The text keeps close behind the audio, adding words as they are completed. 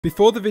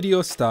Before the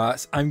video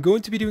starts, I'm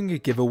going to be doing a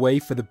giveaway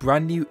for the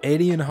brand new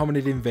Alien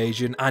Hominid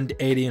Invasion and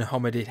Alien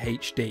Hominid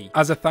HD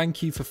as a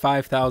thank you for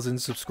 5,000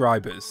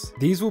 subscribers.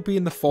 These will be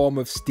in the form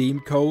of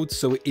Steam codes,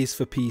 so it is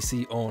for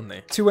PC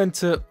only. To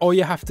enter, all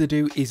you have to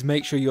do is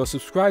make sure you're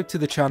subscribed to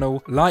the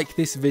channel, like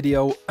this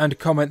video, and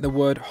comment the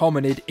word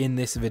hominid in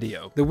this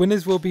video. The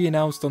winners will be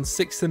announced on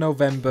 6th of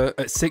November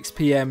at 6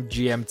 PM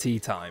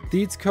GMT time.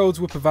 These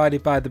codes were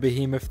provided by the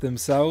Behemoth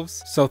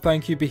themselves, so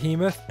thank you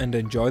Behemoth and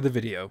enjoy the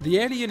video. The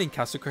alien in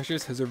Castle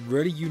Crashers has a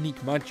really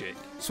unique magic,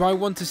 so I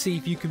want to see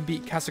if you can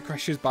beat Castle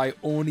Crashers by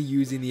only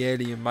using the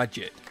alien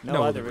magic.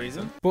 No other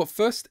reason. But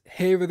first,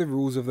 here are the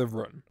rules of the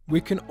run. We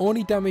can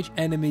only damage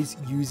enemies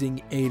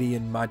using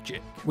alien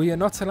magic. We are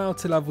not allowed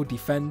to level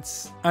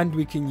defense, and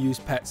we can use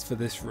pets for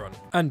this run.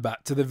 And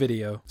back to the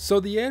video. So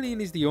the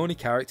alien is the only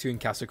character in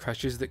Castle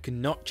Crashers that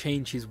cannot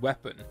change his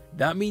weapon.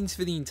 That means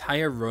for the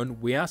entire run,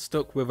 we are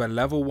stuck with a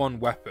level 1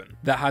 weapon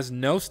that has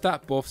no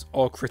stat buffs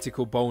or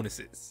critical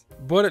bonuses.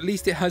 But at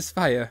least it has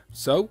fire,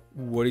 so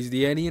what is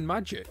the alien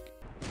magic?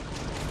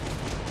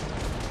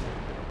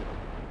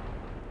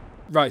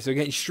 Right, so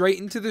getting straight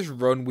into this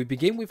run, we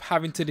begin with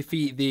having to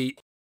defeat the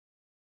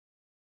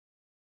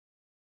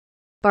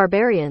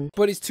Barbarian.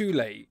 But it's too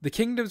late. The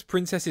kingdom's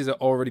princesses are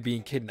already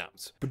being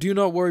kidnapped. But do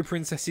not worry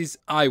princesses,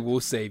 I will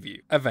save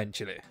you,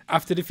 eventually.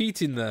 After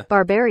defeating the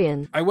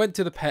Barbarian, I went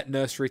to the pet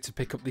nursery to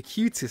pick up the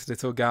cutest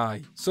little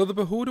guy. So the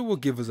beholder will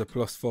give us a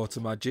 +4 to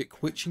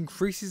magic, which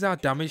increases our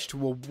damage to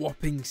a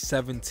whopping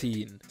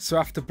 17. So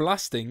after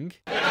blasting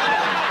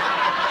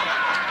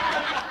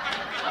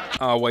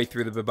our way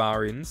through the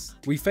barbarians,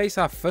 we face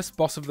our first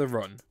boss of the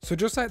run. So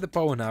just like the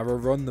bow and arrow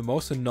run, the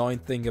most annoying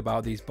thing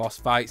about these boss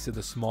fights are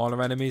the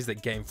smaller enemies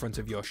that get in front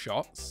of your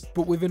shots.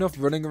 But with enough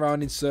running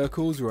around in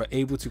circles, we are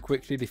able to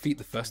quickly defeat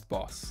the first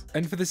boss.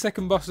 And for the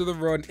second boss of the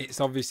run, it's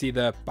obviously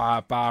the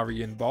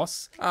barbarian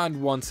boss,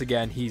 and once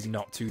again he's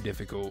not too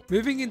difficult.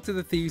 Moving into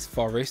the thieves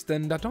forest,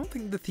 and I don't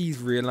think the thieves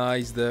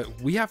realised that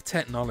we have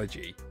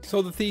technology.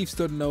 So the thieves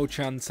stood no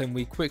chance and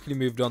we quickly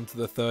moved on to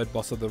the third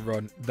boss of the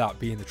run, that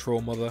being the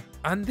troll mother.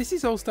 And this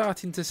is all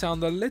starting to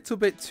sound a little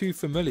bit too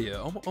familiar,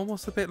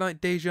 almost a bit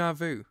like deja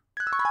vu.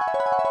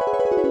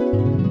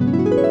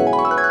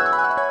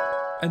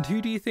 And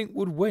who do you think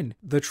would win?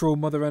 The troll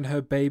mother and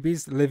her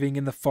babies living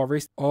in the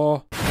forest,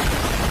 or...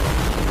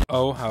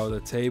 Oh, how the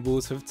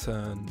tables have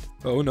turned.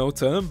 Oh no,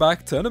 turn them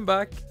back, turn them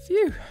back.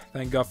 Phew,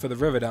 thank God for the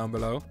river down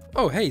below.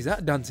 Oh hey, is that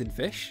a dancing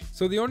fish?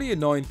 So the only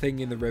annoying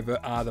thing in the river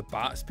are the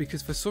bats,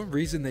 because for some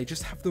reason they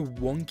just have the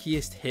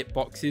wonkiest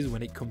hitboxes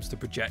when it comes to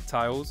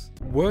projectiles.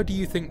 Where do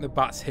you think the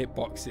bat's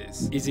hitbox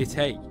is? Is it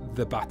A,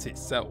 the bat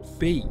itself?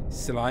 B,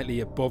 slightly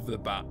above the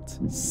bat?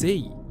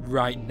 C,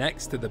 right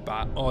next to the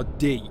bat? Or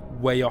D,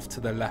 way off to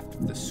the left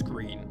of the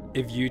screen?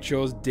 If you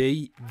chose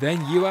D,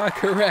 then you are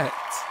correct.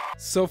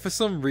 So for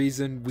some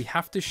reason, we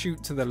have to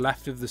shoot to the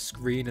left of the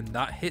screen and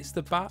that hits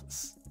the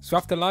bats. So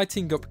after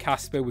lighting up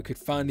Casper, we could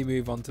finally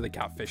move on to the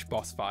catfish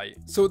boss fight.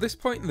 So at this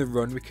point in the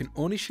run, we can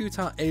only shoot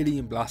our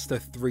alien blaster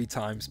 3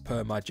 times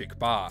per magic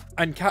bar.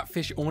 And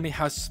catfish only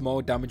has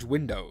small damage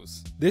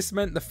windows. This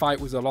meant the fight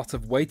was a lot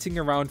of waiting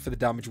around for the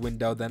damage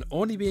window, then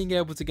only being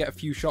able to get a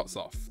few shots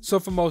off. So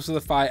for most of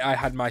the fight, I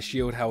had my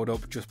shield held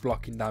up, just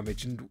blocking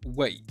damage. And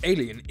wait,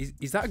 alien,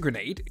 is that a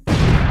grenade?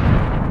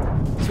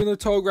 So in the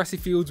tall grassy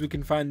fields we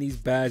can find these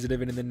bears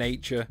living in the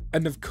nature,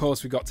 and of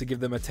course we got to give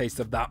them a taste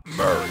of that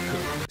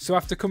America. So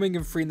after coming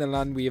and freeing the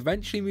land, we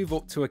eventually move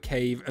up to a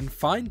cave and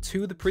find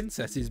 2 of the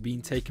princesses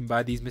being taken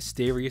by these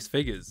mysterious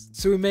figures.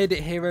 So we made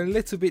it here a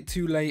little bit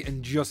too late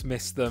and just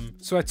missed them.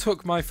 So I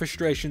took my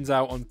frustrations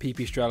out on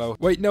Pipistrello.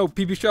 Wait, no,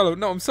 Pipistrello,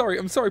 no, I'm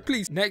sorry,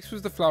 please. Next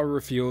was the flower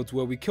fields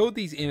where we killed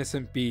these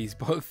innocent bees,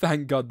 but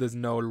thank God there's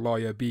no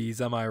lawyer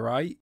bees, am I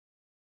right?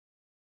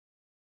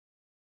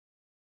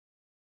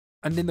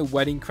 And in the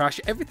wedding crash,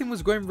 everything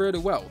was going really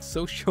well,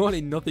 so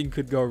surely nothing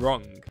could go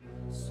wrong.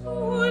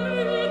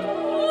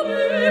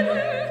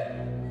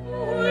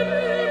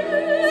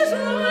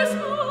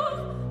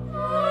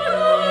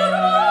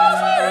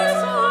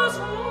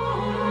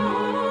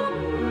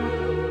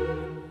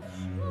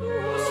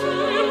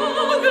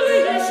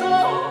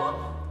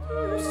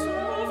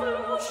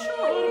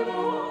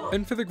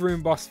 And for the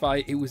groom boss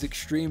fight, it was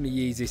extremely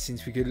easy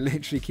since we could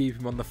literally keep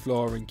him on the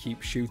floor and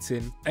keep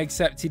shooting.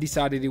 Except he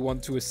decided he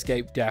wanted to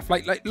escape death.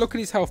 Like look at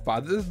his health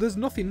bar, there's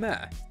nothing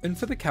there. And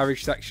for the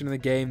carriage section of the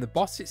game, the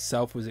boss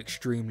itself was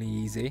extremely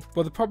easy.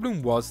 But the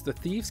problem was the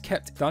thieves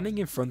kept standing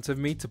in front of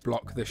me to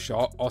block the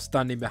shot or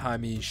standing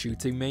behind me and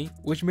shooting me,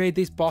 which made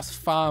this boss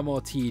far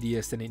more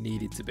tedious than it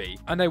needed to be.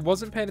 And I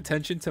wasn't paying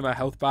attention to my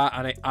health bar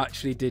and I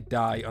actually did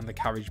die on the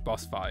carriage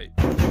boss fight.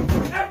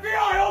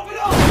 FBI, open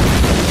up!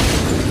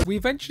 We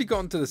eventually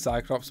got into the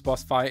Cyclops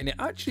boss fight and it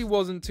actually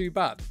wasn't too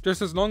bad,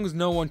 just as long as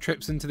no one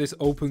trips into this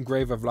open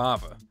grave of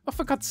lava. Oh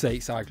for God's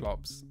sake,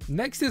 Cyclops.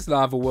 Next is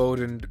Lava World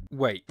and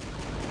wait.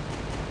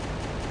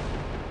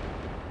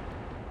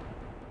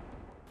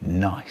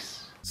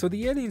 Nice. So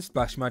the alien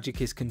splash magic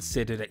is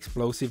considered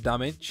explosive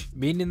damage,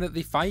 meaning that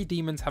the fire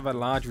demons have a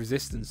large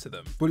resistance to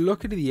them. But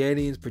luckily the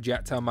alien's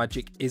projectile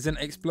magic isn't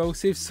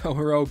explosive, so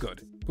we're all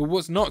good. But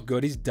what's not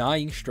good is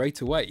dying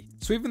straight away.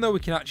 So even though we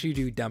can actually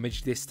do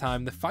damage this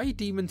time, the fire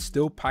demons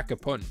still pack a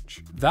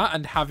punch. That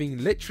and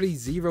having literally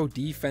 0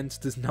 defense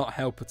does not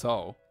help at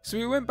all. So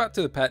we went back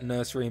to the pet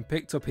nursery and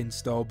picked up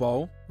Install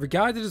Ball,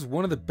 regarded as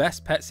one of the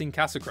best pets in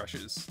Castle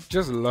Crashers.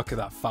 Just look at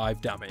that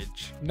 5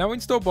 damage. Now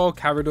Install Ball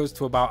carried us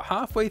to about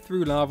halfway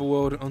through Lava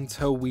World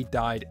until we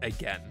died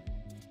again.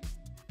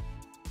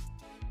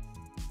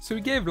 So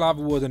we gave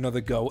Lava World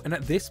another go, and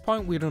at this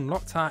point we'd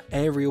unlocked our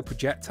aerial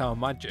projectile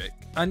magic.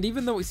 And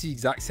even though it's the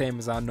exact same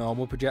as our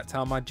normal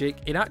projectile magic,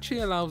 it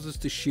actually allows us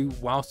to shoot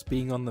whilst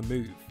being on the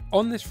move.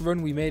 On this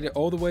run we made it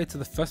all the way to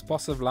the first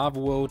boss of Lava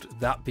World,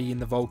 that being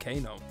the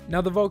volcano.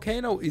 Now the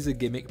volcano is a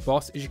gimmick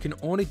boss as you can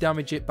only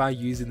damage it by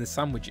using the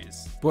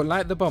sandwiches. But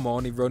like the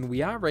Bomoni run,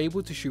 we are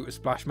able to shoot a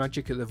splash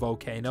magic at the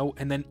volcano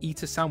and then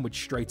eat a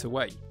sandwich straight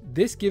away.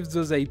 This gives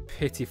us a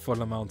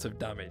pitiful amount of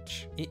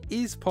damage. It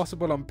is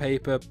possible on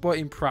paper, but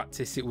in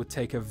practice it would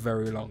take a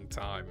very long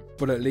time.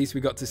 But at least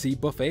we got to see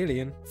buff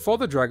Alien. For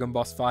the dragon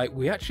boss fight,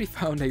 we actually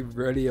found a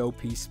really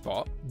OP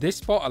spot. This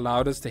spot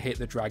allowed us to hit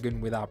the dragon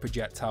with our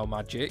projectile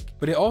magic,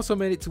 but it also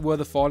made it to where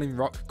the falling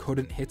rock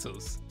couldn't hit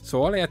us.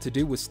 So all I had to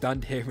do was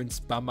stand here and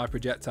spam my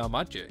projectile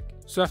magic.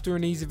 So after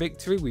an easy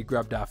victory, we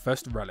grabbed our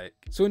first relic.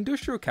 So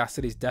Industrial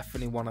Castle is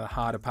definitely one of the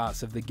harder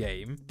parts of the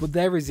game, but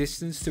their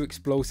resistance to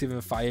explosive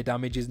and fire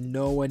damage is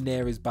nowhere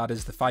near as bad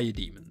as the fire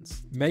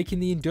demons, making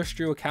the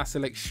Industrial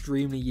Castle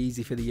extremely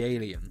easy for the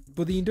alien.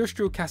 But the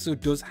Industrial Castle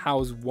does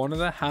house one of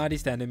the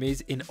hardest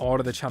enemies in all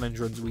of the challenge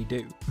runs we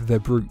do, the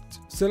Brute.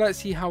 So let's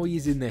see how he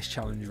is in this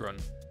challenge run.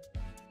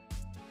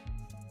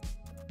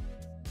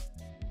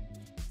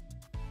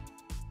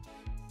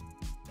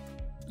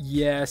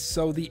 Yeah,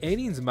 so the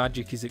alien's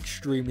magic is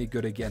extremely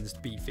good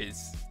against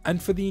beefies.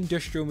 And for the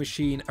industrial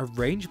machine, a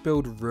range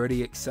build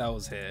really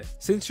excels here.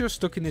 Since you're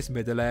stuck in this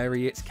middle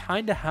area, it's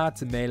kinda hard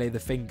to melee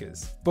the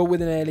fingers. But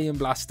with an alien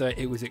blaster,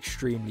 it was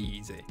extremely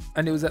easy.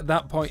 And it was at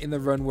that point in the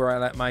run where I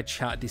let my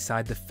chat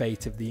decide the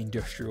fate of the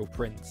industrial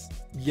prince.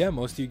 Yeah,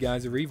 most of you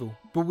guys are evil.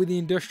 But with the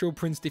industrial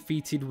prince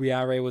defeated, we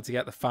are able to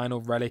get the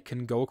final relic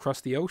and go across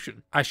the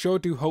ocean. I sure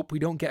do hope we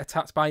don't get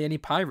attacked by any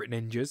pirate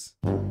ninjas.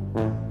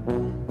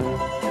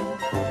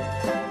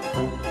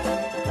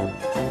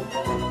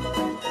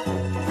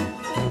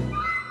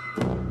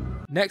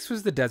 Next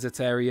was the desert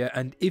area,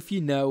 and if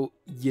you know,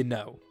 you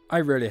know. I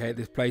really hate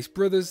this place,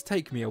 brothers,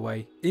 take me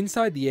away.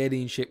 Inside the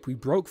alien ship, we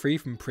broke free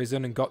from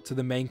prison and got to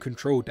the main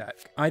control deck.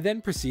 I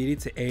then proceeded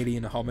to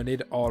Alien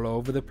Hominid all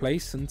over the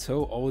place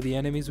until all the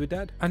enemies were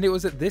dead. And it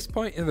was at this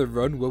point in the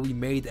run where we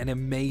made an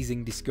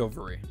amazing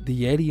discovery.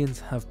 The aliens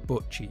have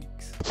butt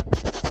cheeks.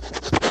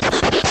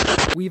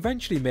 We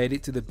eventually made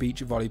it to the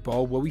beach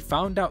volleyball where we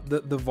found out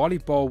that the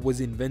volleyball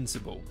was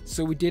invincible,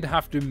 so we did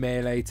have to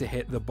melee to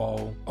hit the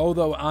ball,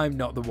 although I'm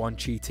not the one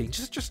cheating,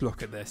 just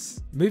look at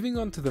this. Moving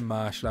on to the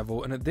marsh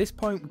level, and at this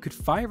point we could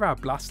fire our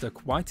blaster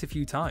quite a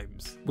few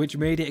times, which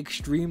made it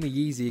extremely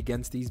easy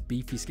against these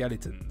beefy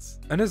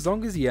skeletons. And as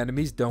long as the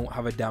enemies don't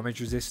have a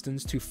damage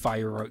resistance to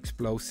fire or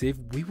explosive,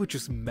 we were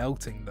just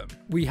melting them.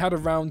 We had a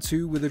round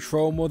 2 with a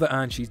troll mother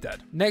and she's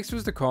dead. Next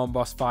was the corn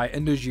boss fight,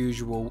 and as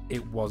usual,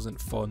 it wasn't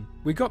fun.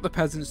 We got the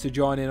peasants to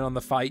join in on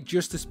the fight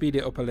just to speed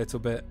it up a little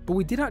bit, but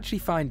we did actually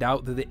find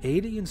out that the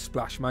alien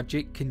splash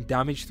magic can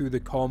damage through the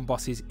corn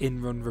boss's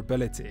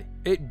invulnerability.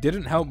 It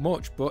didn't help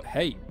much, but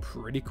hey,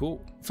 pretty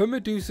cool. For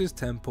Medusa's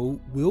temple,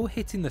 we were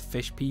hitting the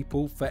fish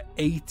people for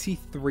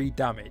 83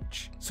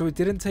 damage, so it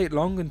didn't take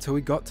long until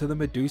we got to the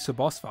Medusa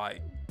boss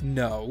fight.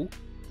 No,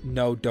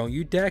 don't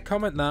you dare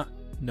comment that.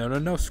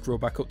 No, scroll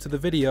back up to the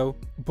video,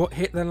 but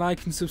hit the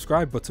like and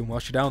subscribe button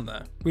whilst you're down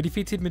there. We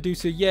defeated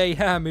Medusa, yay,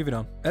 moving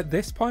on. At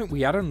this point, we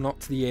had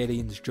unlocked the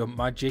alien's jump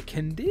magic,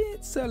 and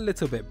it's a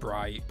little bit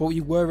bright, but we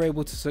were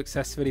able to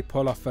successfully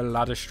pull off a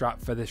ladder strap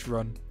for this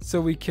run.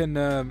 So we can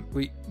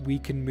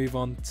move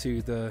on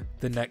to the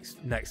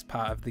next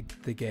part of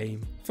the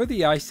game. For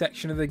the ice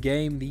section of the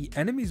game, the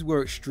enemies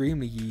were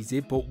extremely easy,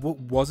 but what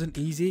wasn't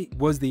easy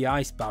was the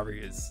ice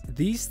barriers.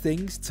 These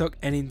things took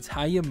an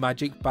entire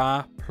magic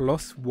bar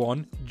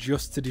 +1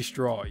 just to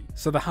destroy.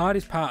 So the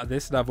hardest part of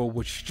this level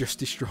was just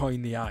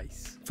destroying the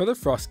ice. For the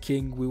Frost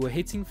King, we were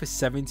hitting for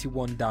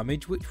 71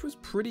 damage, which was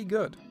pretty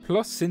good.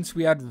 Plus, since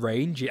we had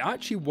range, it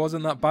actually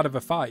wasn't that bad of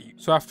a fight.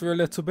 So after a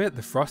little bit,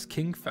 the Frost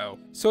King fell.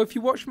 So if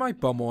you watch my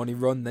Bomoni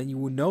run, then you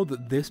will know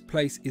that this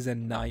place is a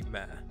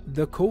nightmare.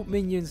 The cult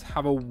minions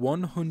have a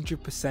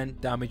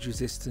 100% damage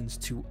resistance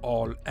to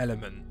all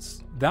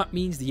elements. That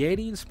means the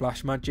alien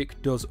splash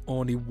magic does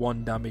only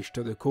 1 damage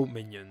to the cult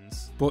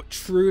minions. But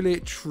truly,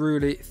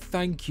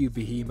 thank you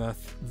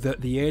Behemoth,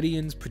 that the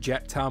alien's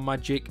projectile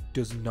magic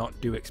does not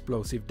do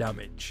explosive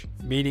damage,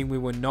 meaning we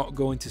were not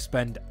going to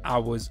spend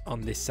hours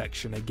on this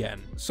section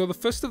again. So the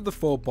first of the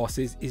 4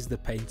 bosses is the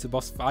painter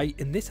boss fight,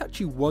 and this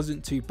actually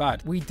wasn't too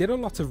bad. We did a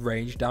lot of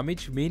range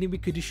damage, meaning we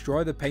could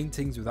destroy the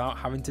paintings without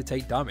having to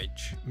take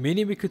damage.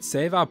 meaning we could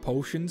save our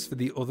potions for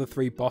the other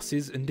 3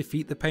 bosses and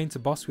defeat the painter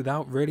boss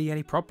without really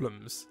any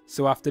problems.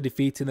 So after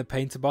defeating the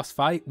painter boss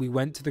fight, we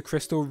went to the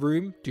crystal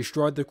room,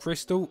 destroyed the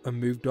crystal and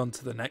moved on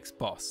to the next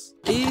boss.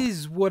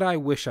 Is what I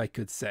wish I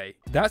could say.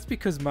 That's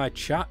because my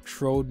chat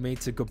trolled me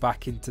to go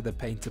back into the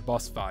painter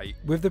boss fight.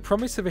 With the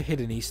promise of a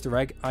hidden Easter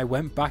egg, I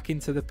went back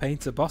into the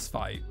painter boss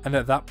fight, and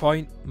at that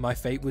point my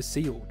fate was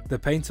sealed. The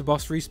painter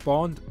boss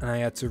respawned and I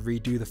had to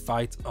redo the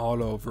fight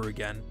all over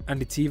again,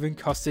 and it even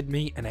costed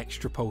me an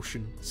extra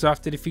potion. So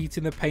after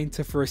defeating the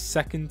painter for a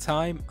second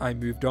time, I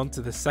moved on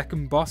to the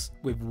second boss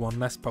with 1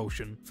 less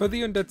potion. For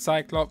the undead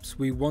Cyclops,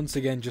 we once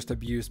again just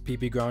abused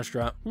PP ground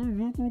strat.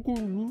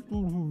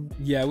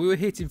 Yeah, we were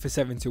hitting for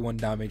 71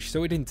 damage,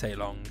 so it didn't take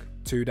long.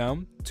 2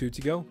 down, 2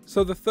 to go.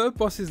 So the third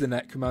boss is the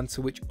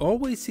Necromancer, which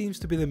always seems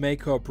to be the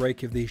make or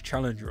break of these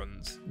challenge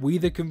runs. We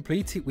either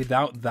complete it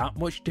without that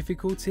much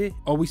difficulty,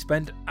 or we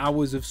spend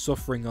hours of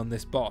suffering on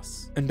this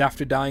boss. And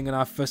after dying on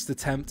our first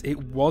attempt, it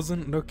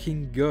wasn't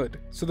looking good.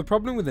 So the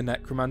problem with the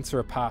Necromancer,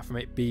 apart from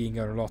it being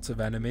a lot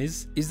of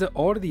enemies, is that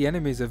all of the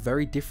enemies are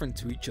very different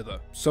to each other.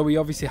 So we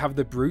obviously have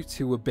the brutes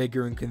who are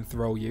bigger and can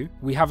throw you.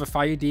 We have a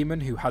fire demon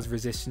who has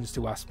resistance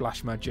to our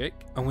splash magic,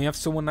 and we have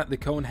someone like the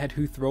Conehead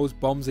who throws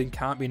bombs and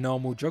can't be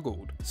normal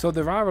juggled. So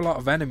there are a lot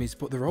of enemies,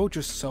 but they're all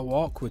just so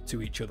awkward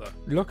to each other.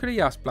 Luckily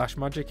our splash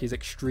magic is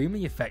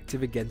extremely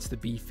effective against the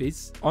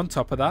beefies. On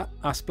top of that,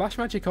 our splash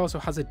magic also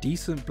has a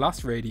decent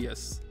blast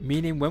radius,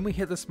 meaning when we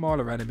hit the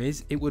smaller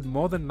enemies, it would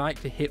more than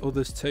likely hit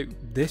others too.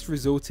 This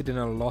resulted in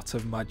a lot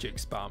of magic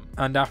spam,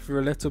 and after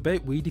a little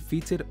bit we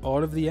defeated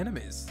all of the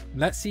enemies.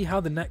 Let's see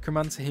how the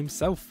Necromancer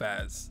himself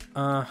fares.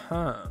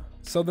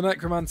 So the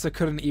Necromancer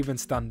couldn't even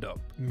stand up,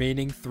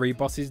 meaning 3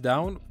 bosses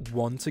down,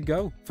 1 to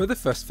go. For the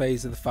first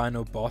phase of the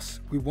final boss,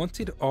 we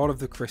wanted all of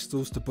the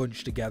crystals to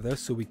bunch together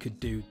so we could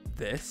do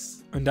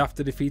this. And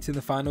after defeating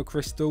the final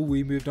crystal,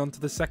 we moved on to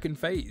the second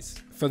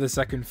phase. For the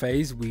second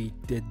phase, we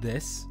did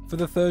this. For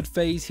the third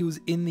phase, he was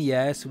in the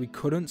air, so we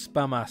couldn't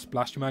spam our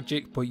splash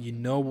magic, but you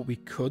know what we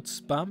could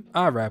spam?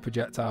 Our air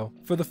projectile.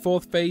 For the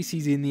fourth phase,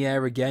 he's in the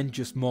air again,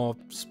 just more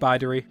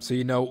spidery, so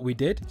you know what we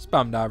did?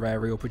 Spammed our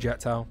aerial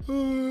projectile.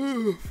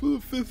 For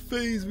the fifth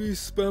phase, we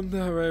spammed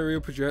our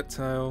aerial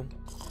projectile.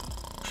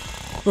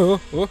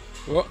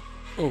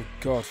 Oh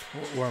god,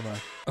 where am I?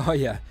 Oh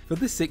yeah, for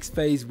the sixth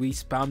phase we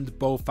spammed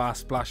both our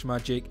splash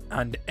magic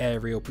and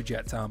aerial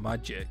projectile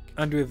magic.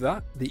 And with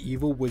that, the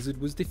evil wizard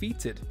was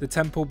defeated. The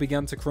temple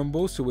began to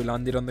crumble, so we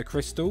landed on the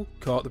crystal,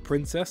 caught the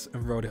princess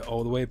and rode it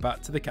all the way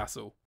back to the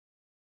castle.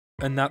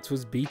 And that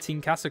was beating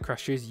Castle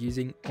Crashers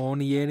using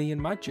only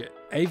alien magic.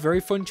 A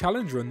very fun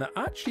challenge run that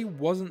actually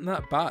wasn't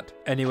that bad.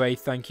 Anyway,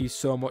 thank you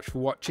so much for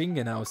watching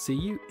and I'll see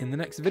you in the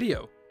next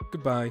video.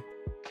 Goodbye.